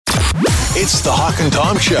It's the Hawk and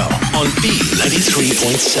Tom Show on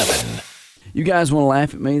B93.7. You guys want to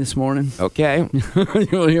laugh at me this morning? Okay. You want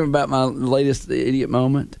to hear about my latest idiot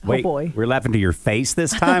moment? Wait, boy. We're laughing to your face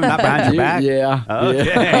this time, not behind your back? Yeah. Okay.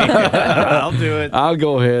 Yeah. I'll do it. I'll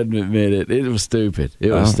go ahead and admit it. It was stupid.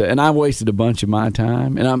 It was, and I wasted a bunch of my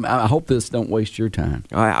time. And I hope this don't waste your time.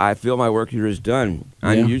 I feel my work here is done. Yeah.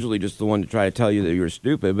 I'm usually just the one to try to tell you that you're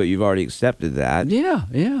stupid, but you've already accepted that. Yeah,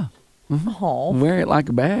 yeah. Oh. Wear it like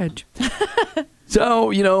a badge. So,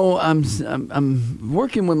 you know, I'm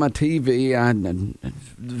working with my TV.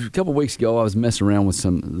 A couple weeks ago, I was messing around with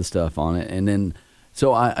some of the stuff on it, and then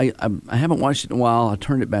so I haven't watched it in a while. I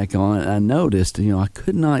turned it back on, and I noticed, you know, I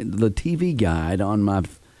could not. The TV guide on my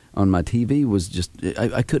TV was just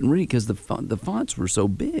I couldn't read because the fonts were so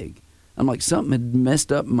big. I'm like, something had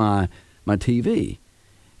messed up my TV,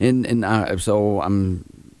 so I'm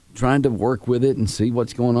trying to work with it and see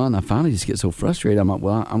what's going on. I finally just get so frustrated. I'm like,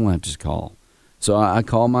 well, I'm gonna have to just call. So I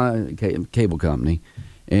call my cable company,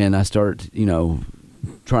 and I start, you know,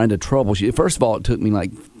 trying to troubleshoot. First of all, it took me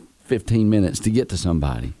like 15 minutes to get to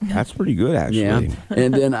somebody. That's pretty good, actually. Yeah,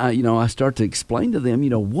 and then I start to explain to them, you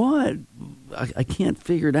know, what I can't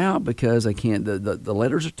figure it out because I can't. The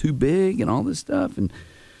letters are too big and all this stuff, and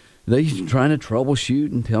they trying to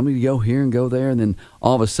troubleshoot and tell me to go here and go there, and then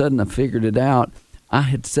all of a sudden I figured it out. I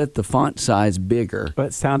had set the font size bigger. But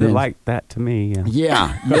it sounded like that to me.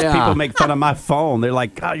 Yeah. People make fun of my phone. They're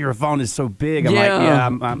like, "God, your phone is so big." I'm like, "Yeah,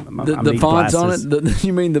 I'm the fonts glasses. on it.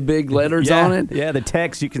 You mean the big letters on it? Yeah, the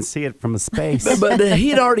text you can see it from a space. But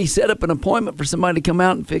he'd already set up an appointment for somebody to come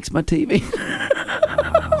out and fix my TV.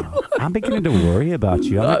 I'm beginning to worry about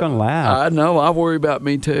you. I'm not going to laugh. I know. I worry about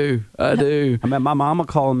me too. I do. I mean, my mom will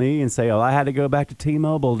call me and say, "Oh, I had to go back to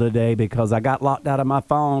T-Mobile today because I got locked out of my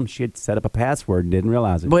phone." She had set up a password and didn't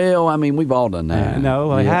realize it. Well, I mean, we've all done that. No,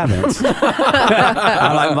 I haven't.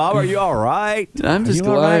 I'm like, "Mom, are you all right?" I'm just Are you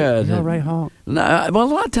all right? glad. You all right, Hawk? No, well,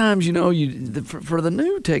 a lot of times, you know, for the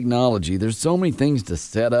new technology, there's so many things to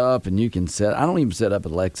set up, and you can set. I don't even set up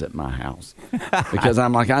Alexa at my house because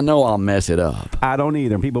I'm like, I know I'll mess it up. I don't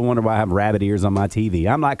either. People wonder why I have rabbit ears on my TV.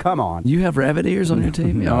 I'm like, come on. You have rabbit ears on your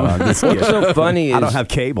TV? No, I'm just What's kidding. so funny is I don't have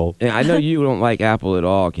cable. and I know you don't like Apple at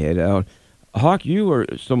all, kiddo. Hawk, you are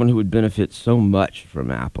someone who would benefit so much from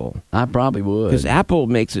Apple I probably would. because Apple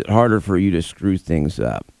makes it harder for you to screw things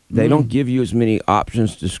up. They don't give you as many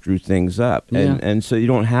options to screw things up, and so you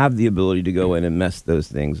don't have the ability to go in and mess those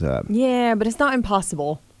things up. Yeah, but it's not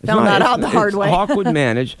impossible. It's Found not- that out the hard way. Hawk would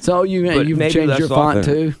manage. So but you've maybe changed less your font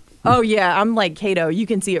often. too? Oh, yeah. I'm like Kato. You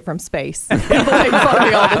can see it from space. People make fun of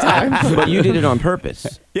me all the time. But you did it on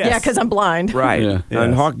purpose, Yeah, because I'm blind. right? Yeah.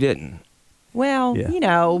 And Yes. Hawk didn't. Well, Yeah. you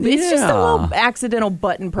know, it's just a Yeah. little accidental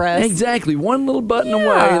button press. Exactly. One little button away,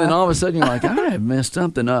 and then all of a sudden you're like, I have messed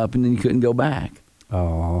something up, and then you couldn't go back.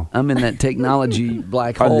 Oh. I'm in that technology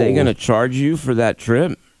black Are hole. they going to charge you for that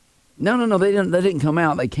trip? No. They didn't come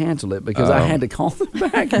out. They canceled it because I had to call them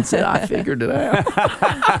back and said I figured it out.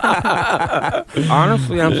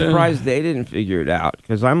 Honestly, I'm surprised they didn't figure it out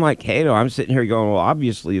because I'm like Kato. I'm sitting here going, well,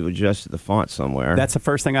 obviously you've adjusted the font somewhere. That's the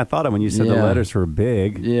first thing I thought of when you said the Yeah. letters were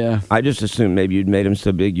big. Yeah. I just assumed maybe you'd made them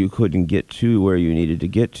so big you couldn't get to where you needed to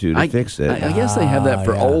get to fix it. I guess they have that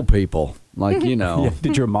for yeah. old people. Like, you know. Yeah.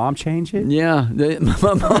 Did your mom change it? Yeah,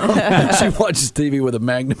 my mom, she watches TV with a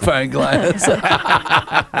magnifying glass,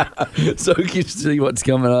 so you can see what's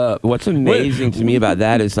coming up. What's amazing to me about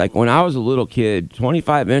that is like when I was a little kid,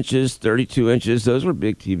 25 inches, 32 inches, those were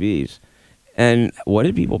big TVs. And what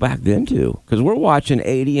did people back then do? Because we're watching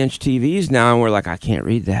 80-inch TVs now, and we're like, I can't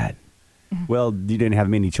read that. Well, you didn't have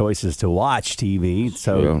many choices to watch TV,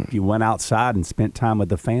 so True. you went outside and spent time with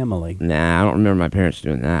the family. Nah, I don't remember my parents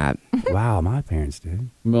doing that. Wow, my parents did.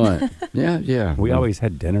 But yeah, We always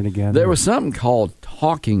had dinner together. There was something called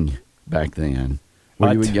talking back then,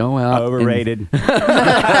 where you What? would go out Overrated.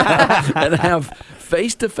 and have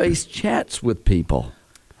face-to-face chats with people.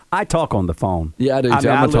 I talk on the phone. Yeah, I do. I too.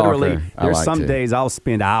 mean, I'm a literally, talker. I there's like some to. days I'll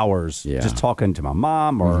spend hours Yeah. just talking to my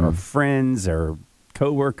mom or friends or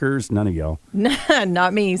coworkers. None of y'all.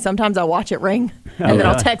 Not me. Sometimes I watch it ring, and then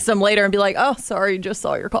I'll text them later and be like, "Oh, sorry, just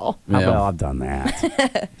saw your call." Yeah. Well, I've done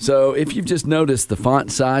that. So if you've just noticed the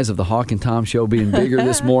font size of the Hawk and Tom show being bigger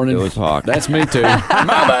this morning, It was Hawk. That's me too. My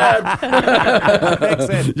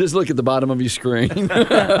bad. Just look at the bottom of your screen.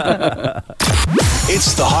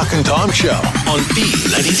 It's the Hawk and Tom Show on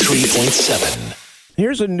B93.7.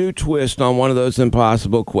 Here's a new twist on one of those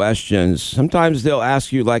impossible questions. Sometimes they'll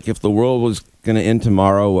ask you, like, if the world was going to end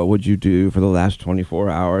tomorrow, what would you do for the last 24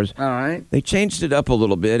 hours? All right. They changed it up a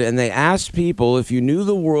little bit, and they asked people, if you knew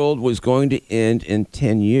the world was going to end in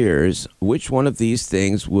 10 years, which one of these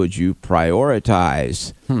things would you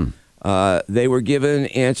prioritize? They were given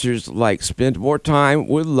answers like spend more time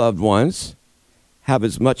with loved ones, have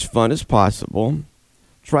as much fun as possible,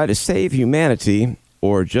 try to save humanity,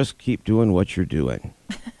 or just keep doing what you're doing.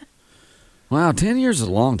 Wow, 10 years is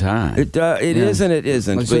a long time. It is and it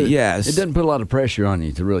isn't, Like I but said, yes. It doesn't put a lot of pressure on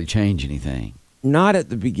you to really change anything. Not at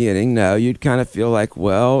the beginning, no. You'd kind of feel like,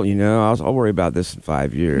 well, I'll worry about this in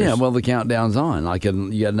 5 years. Yeah, well, the countdown's on. Like,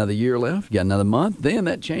 you got another year left, you got another month, then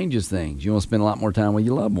that changes things. You want to spend a lot more time with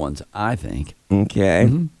your loved ones, I think. Okay.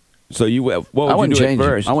 Mm-hmm. So what would you do at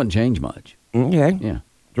first? I wouldn't change much. Okay. Yeah.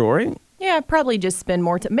 Jory? Yeah, I'd probably just spend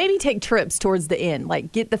more time. Maybe take trips towards the end.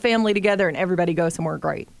 Like, get the family together and everybody go somewhere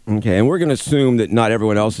great. Okay, and we're going to assume that not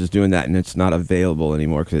everyone else is doing that and it's not available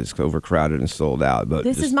anymore because it's overcrowded and sold out. But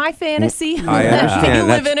This is my fantasy. I understand. You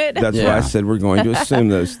live in it. That's why I said we're going to assume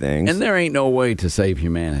those things. And there ain't no way to save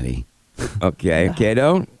humanity. Okay,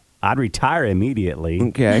 Kato? I'd retire immediately.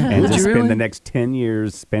 Okay. And Would just you spend really? the next 10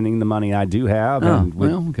 years spending the money I do have. Oh, and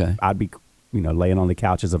well, okay. I'd be, laying on the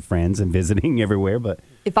couches of friends and visiting everywhere. But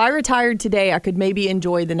If I retired today, I could maybe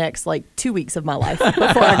enjoy the next 2 weeks of my life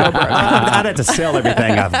before I go broke. I'd have to sell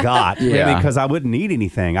everything I've got Yeah. because I wouldn't need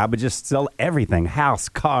anything. I would just sell everything, house,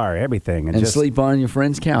 car, everything. And just sleep on your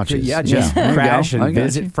friends' couches. Yeah, just There you crash go. I and got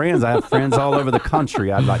visit you. friends. I have friends all over the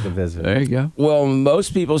country I'd like to visit. There you go. Well,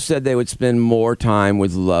 most people said they would spend more time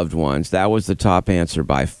with loved ones. That was the top answer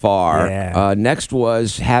by far. Yeah. Next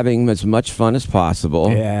was having as much fun as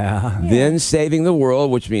possible. Yeah. Then saving the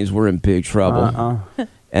world, which means we're in big trouble.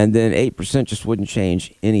 And then 8% just wouldn't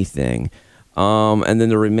change anything. And then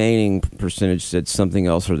the remaining percentage said something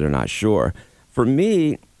else or they're not sure. For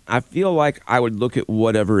me, I feel like I would look at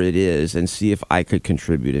whatever it is and see if I could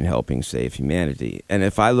contribute in helping save humanity. And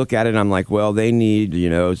if I look at it, I'm like, well, they need,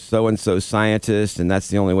 so-and-so scientists, and that's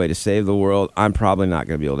the only way to save the world. I'm probably not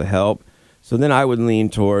going to be able to help. So then I would lean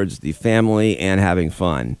towards the family and having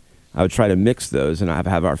fun. I would try to mix those and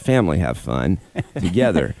have our family have fun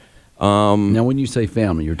together. Now, when you say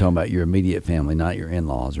family, you're talking about your immediate family, not your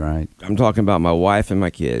in-laws, right? I'm talking about my wife and my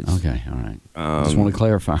kids. Okay, all right. Just want to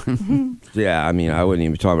clarify. Yeah, I wouldn't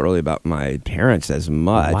even talk really about my parents as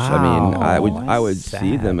much. Wow. I would That's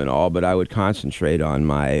see sad. them and all, but I would concentrate on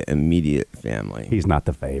my immediate family. He's not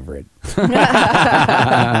the favorite. But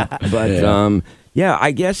yeah,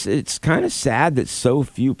 I guess it's kind of sad that so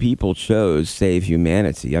few people chose Save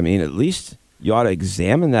Humanity. At least you ought to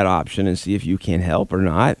examine that option and see if you can help or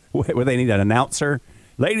not. Where they need an announcer.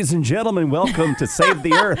 Ladies and gentlemen, welcome to Save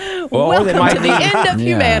the Earth. Or they Welcome might to the need- end of Yeah.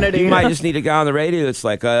 humanity. You might just need a guy on the radio that's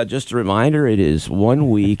like, just a reminder, it is 1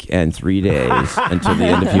 week and 3 days until the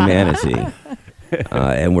end of humanity.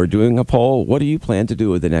 And we're doing a poll. What do you plan to do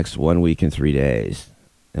with the next 1 week and 3 days?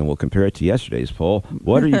 And we'll compare it to yesterday's poll.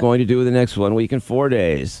 What are you going to do with the next 1 week and 4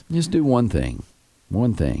 days? Just do one thing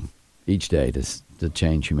each day to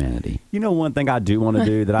change humanity. One thing I do want to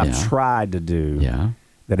do that I've Yeah. tried to do Yeah.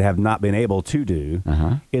 that have not been able to do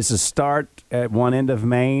is to start at one end of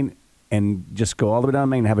Maine and just go all the way down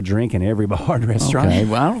Maine and have a drink in every bar and restaurant. Okay.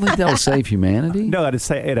 Well, I don't think that will save humanity. No,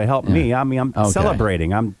 it'll help me. I'm Okay.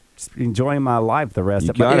 celebrating. I'm enjoying my life the rest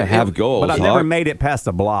You of it. gotta have goals, But I've never Hawk. made it past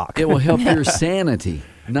a block. It will help your sanity,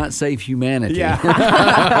 not save humanity.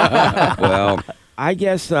 Yeah. Well, I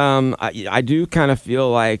guess I do kind of feel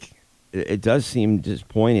like it does seem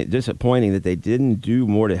disappointing that they didn't do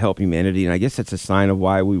more to help humanity. And I guess that's a sign of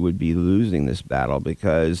why we would be losing this battle,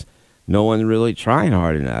 because no one's really trying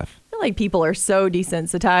hard enough. I feel like people are so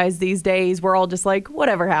desensitized these days. We're all just like,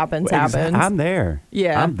 whatever happens, happens. I'm there.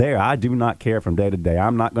 Yeah. I'm there. I do not care from day to day.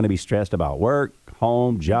 I'm not going to be stressed about work,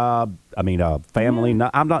 home, job, family. No,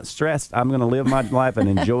 I'm not stressed. I'm going to live my life and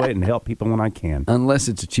enjoy it and help people when I can. Unless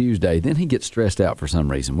it's a Tuesday, then he gets stressed out for some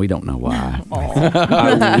reason. We don't know why.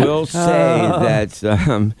 I will say that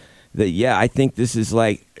I think this is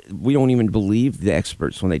like, we don't even believe the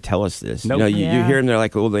experts when they tell us this. Nope. You Yeah. hear them, they're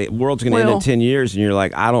like, well, the world's going to end in 10 years. And you're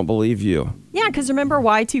like, I don't believe you. Yeah, because remember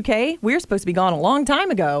Y2K? We were supposed to be gone a long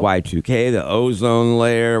time ago. Y2K, the ozone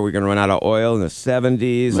layer, we're going to run out of oil in the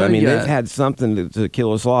 70s. Well, yeah. They've had something to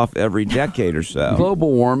kill us off every decade or so.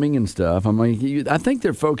 Global warming and stuff. I think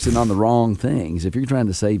they're focusing on the wrong things if you're trying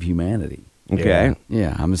to save humanity. Okay.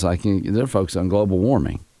 Yeah, I'm just like, they're focused on global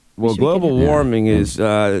warming. Well, should global get it. warming is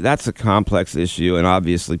that's a complex issue, and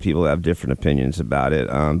obviously people have different opinions about it.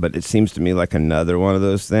 But it seems to me like another one of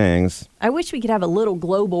those things. I wish we could have a little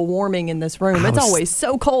global warming in this room. It's always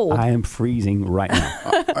so cold. I am freezing right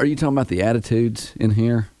now. Are you talking about the attitudes in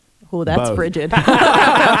here? Oh, that's Both. frigid. Shut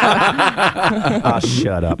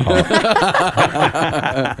up, Hawk.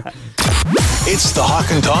 It's the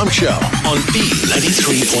Hawk and Tom Show on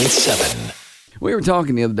B93.7. We were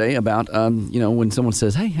talking the other day about, when someone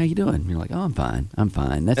says, "Hey, how you doing?" You're like, "Oh, I'm fine. I'm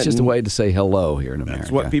fine." That's just a way to say hello here in America.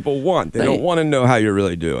 That's what people want. They don't want to know how you're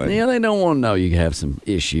really doing. Yeah, they don't want to know you have some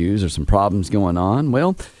issues or some problems going on.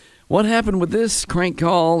 Well, what happened with this crank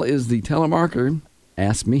call is the telemarketer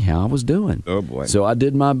asked me how I was doing. Oh, boy. So I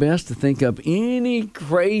did my best to think up any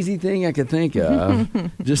crazy thing I could think of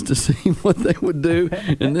just to see what they would do.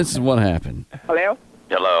 And this is what happened. Hello?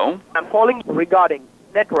 Hello? I'm calling regarding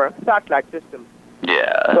network satellite system.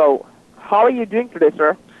 Yeah. So, how are you doing today,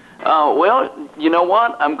 sir? Well, you know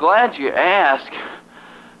what? I'm glad you asked.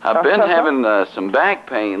 I've been having some back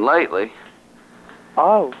pain lately.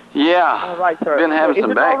 Oh. Yeah. All right, sir. Been having Is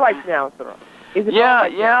some it back. all right now, sir? Is it all Yeah,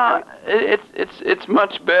 right yeah. now? It's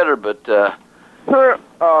much better, but Sir,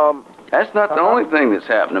 that's not the only thing that's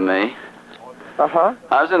happened to me. uh-huh,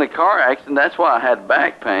 I was in a car accident. That's why I had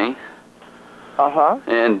back pain, uh-huh.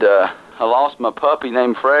 and I lost my puppy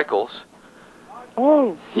named Freckles.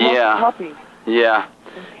 Oh, Yeah. Puppy. Yeah.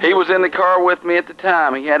 He was in the car with me at the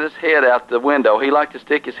time. He had his head out the window. He liked to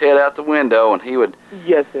stick his head out the window, and he would,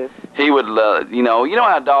 Yes. you know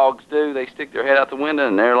how dogs do. They stick their head out the window,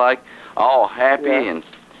 and they're like all happy. Yeah. And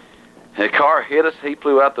the car hit us. He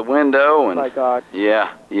flew out the window, and My God. yeah.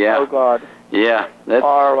 Oh, God. Yeah. That's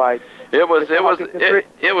All right. it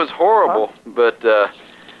was horrible. But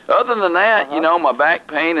other than that, my back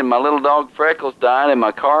pain and my little dog Freckles dying, and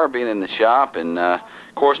my car being in the shop, and of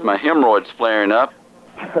course my hemorrhoids flaring up.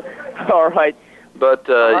 All right. But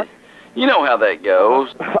you know how that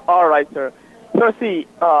goes. All right, sir. So, see,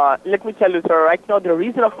 let me tell you, sir, right now the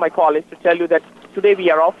reason of my call is to tell you that today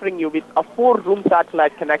we are offering you with a 4-room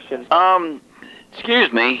satellite connection.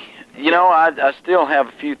 Excuse me. I still have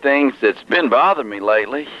a few things that's been bothering me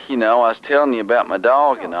lately. I was telling you about my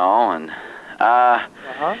dog and all, and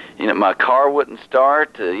my car wouldn't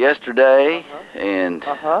start yesterday, and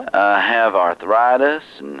I have arthritis,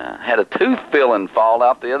 and I had a tooth filling fall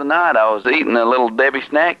out the other night. I was eating a little Debbie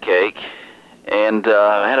snack cake, and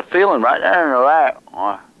I had a feeling right there in the right.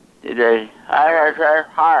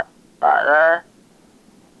 Heart right there.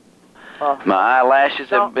 My eyelashes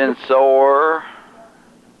have been sore.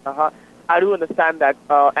 I do understand that,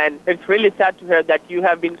 and it's really sad to hear that you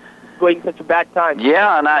have been going such a bad time.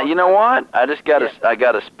 Yeah, and you know what? I just got I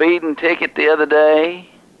got a speeding ticket the other day.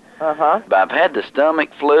 I've had the stomach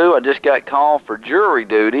flu. I just got called for jury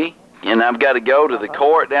duty, and I've got to go to the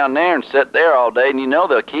court down there and sit there all day. And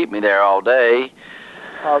they'll keep me there all day.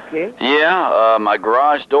 Okay. Yeah, my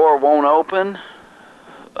garage door won't open.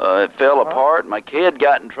 It fell apart. My kid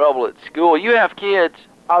got in trouble at school. You have kids?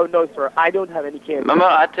 Oh, no, sir. I don't have any kids.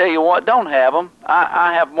 I tell you what, don't have them.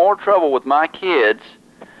 I have more trouble with my kids.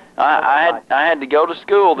 I had to go to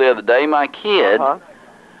school the other day. My kid,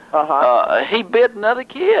 he bit another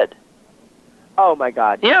kid. Oh, my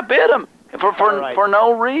God. Yeah, bit him for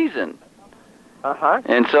no reason.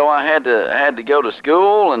 And so I had to go to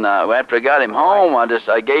school, and after I got him home,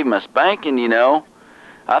 I gave him a spanking.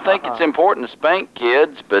 I think it's important to spank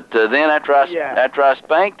kids, but then after I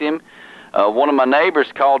spanked him, one of my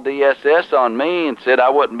neighbors called DSS on me and said I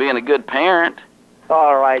wasn't being a good parent.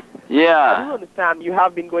 All right. Yeah. I do understand. You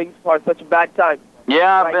have been going for such a bad time.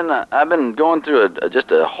 Yeah, I've been going through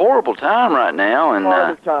just a horrible time right now, and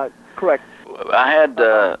horrible time. Correct.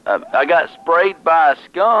 I got sprayed by a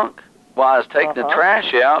skunk while I was taking the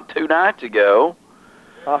trash out 2 nights ago.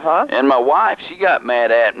 And my wife, she got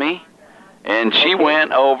mad at me. And she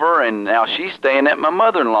went over, and now she's staying at my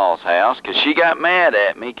mother-in-law's house because she got mad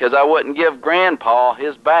at me because I wouldn't give Grandpa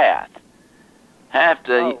his bath.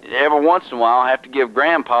 Every once in a while, I have to give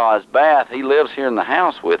Grandpa his bath. He lives here in the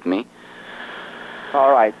house with me.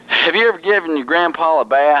 All right. Have you ever given your Grandpa a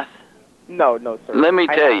bath? No, sir. Let me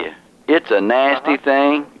tell you, it's a nasty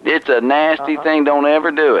thing. It's a nasty thing. Don't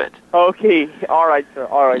ever do it. Okay. All right, sir.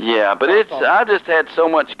 All right. Yeah, but I just had so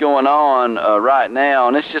much going on right now,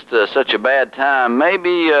 and it's just such a bad time. Maybe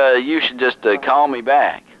you should just call me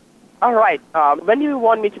back. All right. When do you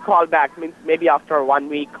want me to call back? Means maybe after 1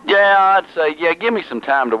 week? Yeah, I'd say, give me some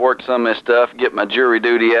time to work some of this stuff, get my jury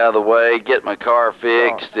duty out of the way, get my car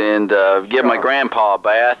fixed, and give my grandpa a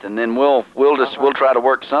bath, and then we'll try to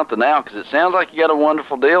work something out, because it sounds like you got a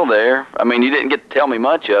wonderful deal there. I mean, you didn't get to tell me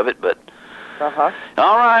much of it, but...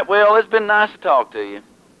 All right, well, it's been nice to talk to you.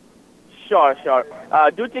 Sure.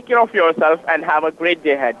 Do take care of yourself and have a great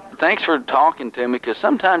day ahead. Thanks for talking to me, because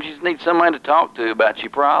sometimes you just need somebody to talk to about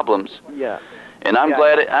your problems. Yeah. And I'm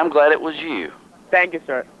glad it was you. Thank you,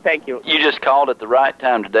 sir. Thank you. You just called at the right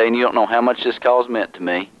time today, and you don't know how much this call's meant to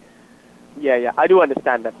me. Yeah. I do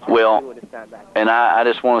understand that. Well, I do understand that. And I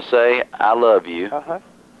just want to say I love you.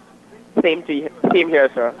 Same here,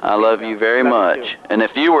 sir. I love you very much. And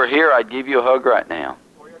if you were here, I'd give you a hug right now.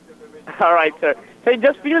 All right, sir. So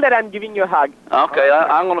just feel that I'm giving you a hug. Okay,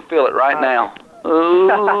 I'm going to feel it right now. Ooh.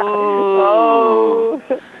 Oh.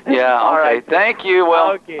 Yeah, All okay. right. Thank you.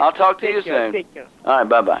 Well, Okay. I'll talk to you Take care. soon. Take care. All right,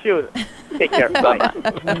 bye-bye. Sure. Take care. Bye-bye.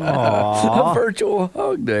 A virtual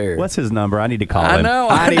hug there. What's his number? I need to call I him. know.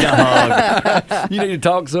 I need a hug. You need to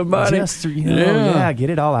talk to somebody. Just, yeah, get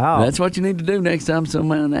it all out. That's what you need to do next time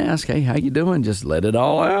someone asks, hey, how you doing? Just let it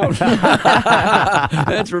all out.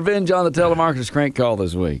 That's Revenge on the Telemarketer's Crank Call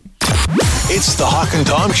this week. It's the Hawk and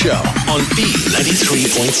Tom Show on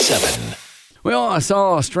B93.7. Well, I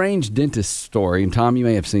saw a strange dentist story, and Tom, you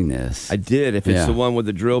may have seen this. I did. If it's Yeah. the one with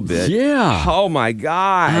the drill bit. Yeah. Oh my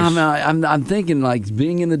gosh. I'm thinking like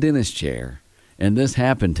being in the dentist chair, and this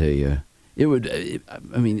happened to you.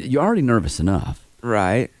 I mean, you're already nervous enough.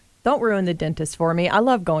 Right. Don't ruin the dentist for me. I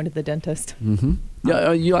love going to the dentist.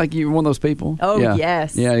 Yeah, you're one of those people. Oh, yeah.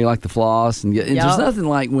 yes. Yeah, you like the floss, and there's Yup. nothing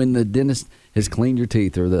like when the dentist has cleaned your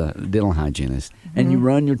teeth or the dental hygienist, and you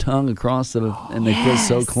run your tongue across it, and they feel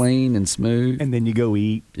so clean and smooth. And then you go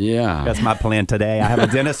eat. Yeah, That's my plan today. I have a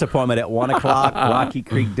dentist appointment at 1 o'clock, Rocky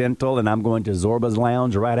Creek Dental, and I'm going to Zorba's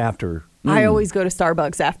Lounge right after. I always go to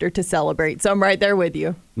Starbucks after to celebrate, so I'm right there with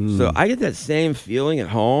you. So I get that same feeling at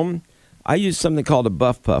home. I use something called a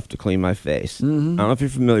Buff Puff to clean my face. I don't know if you're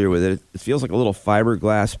familiar with it. It feels like a little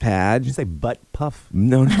fiberglass pad. Did you say butt puff?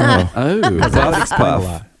 No. Oh, Buff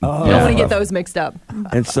Puff. Oh, I don't want to get those mixed up.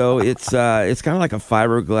 And so it's kind of like a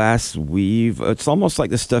fiberglass weave. It's almost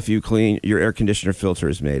like the stuff you clean your air conditioner filter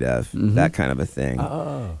is made of, that kind of a thing.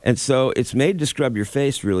 And so it's made to scrub your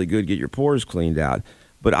face really good, get your pores cleaned out.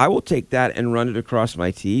 But I will take that and run it across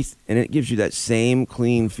my teeth, and it gives you that same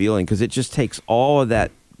clean feeling because it just takes all of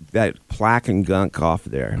that plaque and gunk off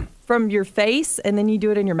there. From your face, and then you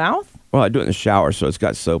do it in your mouth? Well, I do it in the shower, so it's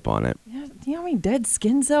got soap on it. Yeah, do you know how many dead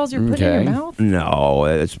skin cells you're putting in Okay. your mouth? No,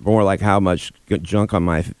 it's more like how much junk on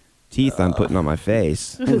my teeth I'm putting on my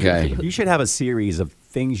face. okay. You should have a series of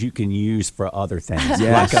things you can use for other things.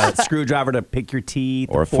 Yes. Like a screwdriver to pick your teeth.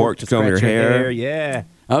 Or a fork to comb your scratch hair. Yeah.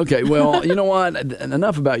 Okay, well, you know what?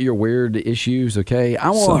 Enough about your weird issues, okay?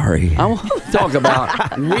 Sorry. I want to talk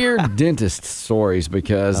about weird dentist stories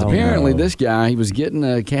because apparently this guy, he was getting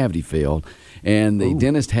a cavity filled, and the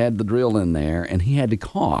dentist had the drill in there, and he had to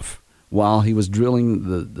cough while he was drilling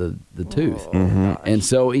the tooth. And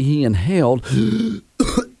so he inhaled, and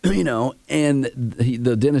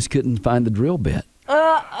the dentist couldn't find the drill bit.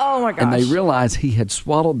 Oh my gosh. And they realized he had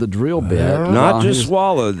swallowed the drill bit. while Not he just was-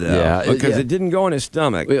 swallowed, though, Yeah, because yeah. it didn't go in his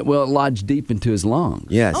stomach. Well, it lodged deep into his lungs.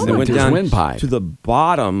 Yes, It it went to his down windpipe. to the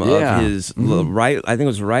bottom Yeah. of his right. I think it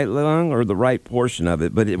was right lung or the right portion of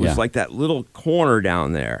it, but it was Yeah. like that little corner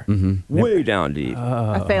down there, way down deep.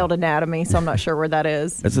 I failed anatomy, so I'm not sure where that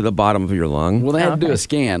is. That's at the bottom of your lung. Well, they had to do Okay. a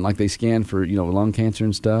scan, like they scan for lung cancer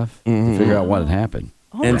and stuff, to figure out what had happened.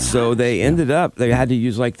 And so they ended up, they had to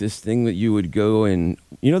use like this thing that you would go and,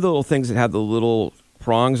 the little things that have the little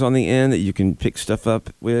prongs on the end that you can pick stuff up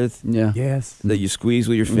with, Yeah. Yes. that you squeeze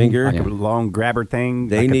with your finger. Like a long grabber thing.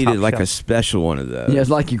 They like a needed top like a shelf. special one of those. Yeah, it's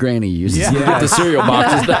like your granny uses. Yeah. You get the cereal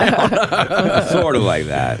boxes down. Sort of like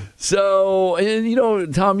that. So,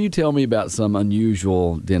 and Tom, you tell me about some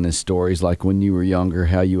unusual dentist stories, like when you were younger,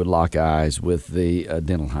 how you would lock eyes with the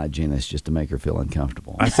dental hygienist just to make her feel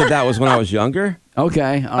uncomfortable. I said that was when I was younger.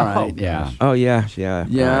 Okay, all right, yeah. gosh. Oh, yeah.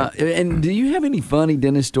 Yeah, right. and do you have any funny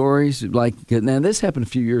dentist stories? Like, now this happened a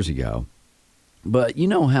few years ago, but you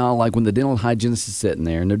know how, like, when the dental hygienist is sitting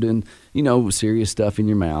there and they're doing, serious stuff in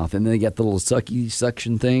your mouth, and then they got the little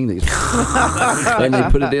suction thing, and they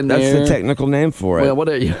put it in That's there. the technical name for it. Well,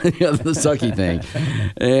 whatever, the sucky thing.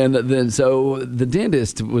 And then, so the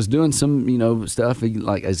dentist was doing some, stuff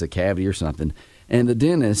like as a cavity or something, and the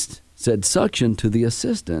dentist said suction to the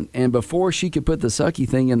assistant, and before she could put the sucky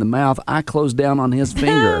thing in the mouth, I closed down on his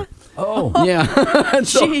finger. Oh. Yeah. And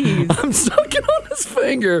so Jeez. I'm sucking on his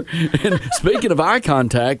finger. And speaking of eye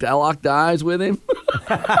contact, I locked eyes with him.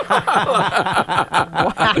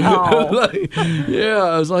 Wow.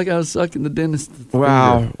 Yeah, it was like I was sucking the dentist's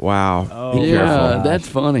Wow. finger. Wow. Be Yeah, careful. that's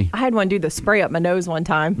funny. I had one do the spray up my nose one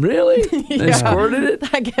time. Really? They Yeah. squirted it?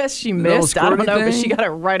 I guess she little missed. I don't squirty know, but thing? she got it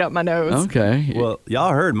right up my nose. Okay. Well,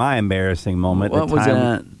 y'all heard my embarrassing moment. What the was that?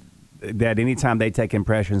 time that anytime they take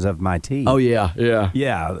impressions of my teeth. Oh, yeah. Yeah.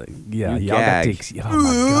 You Y'all gag. got to, oh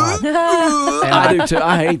my God. I do too.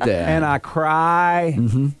 I hate that. And I cry,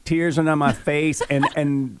 Mm-hmm. tears are on my face,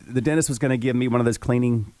 and the dentist was going to give me one of those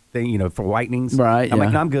cleaning thing, for whitenings. Right, I'm like,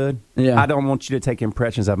 yeah. no, I'm good. Yeah. I don't want you to take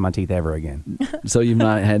impressions of my teeth ever again. So you've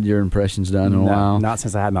not had your impressions done in a No, while? not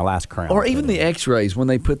since I had my last crown. Or even the X-rays when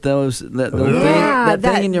they put those that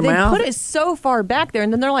thing in your they mouth. put it so far back there,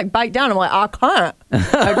 and then they're like, bite down. I'm like, I can't.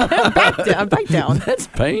 I can't bite down. That's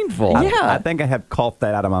painful. Yeah. I think I have coughed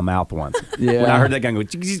that out of my mouth once. Yeah. When I heard that guy go,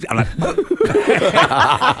 I'm like,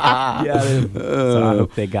 yeah. So I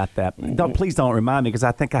hope they got that. Please don't remind me because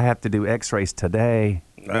I think I have to do X-rays today.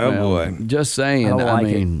 Oh boy. Just saying. I don't like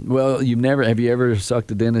mean, well, have you ever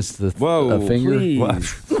sucked a dentist a finger? Please.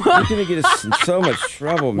 You're gonna get us in so much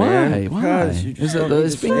trouble, man. Why? Because you just don't need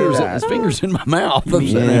His to say fingers, that. his fingers in my mouth. I'm You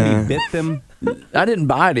saying. you bit them. I didn't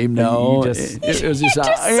bite him. No, You just- it was just.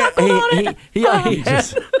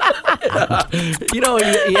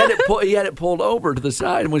 He had it pulled over to the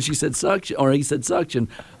side, and when she said suction, or he said suction,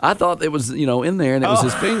 I thought it was in there, and it was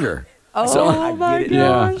his finger. Oh So- my it.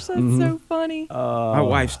 Yeah. gosh, that's so funny. My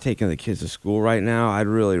wife's taking the kids to school right now. I'd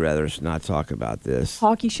really rather us not talk about this.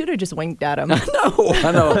 Hawk, you should have just winked at him. No,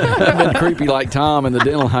 I know. I've been creepy like Tom and the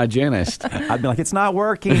dental hygienist. I'd be like, it's not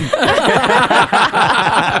working. The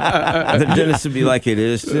dentist would be like, it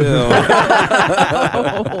is too.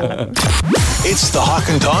 It's the Hawk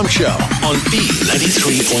and Tom Show on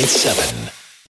B93.7.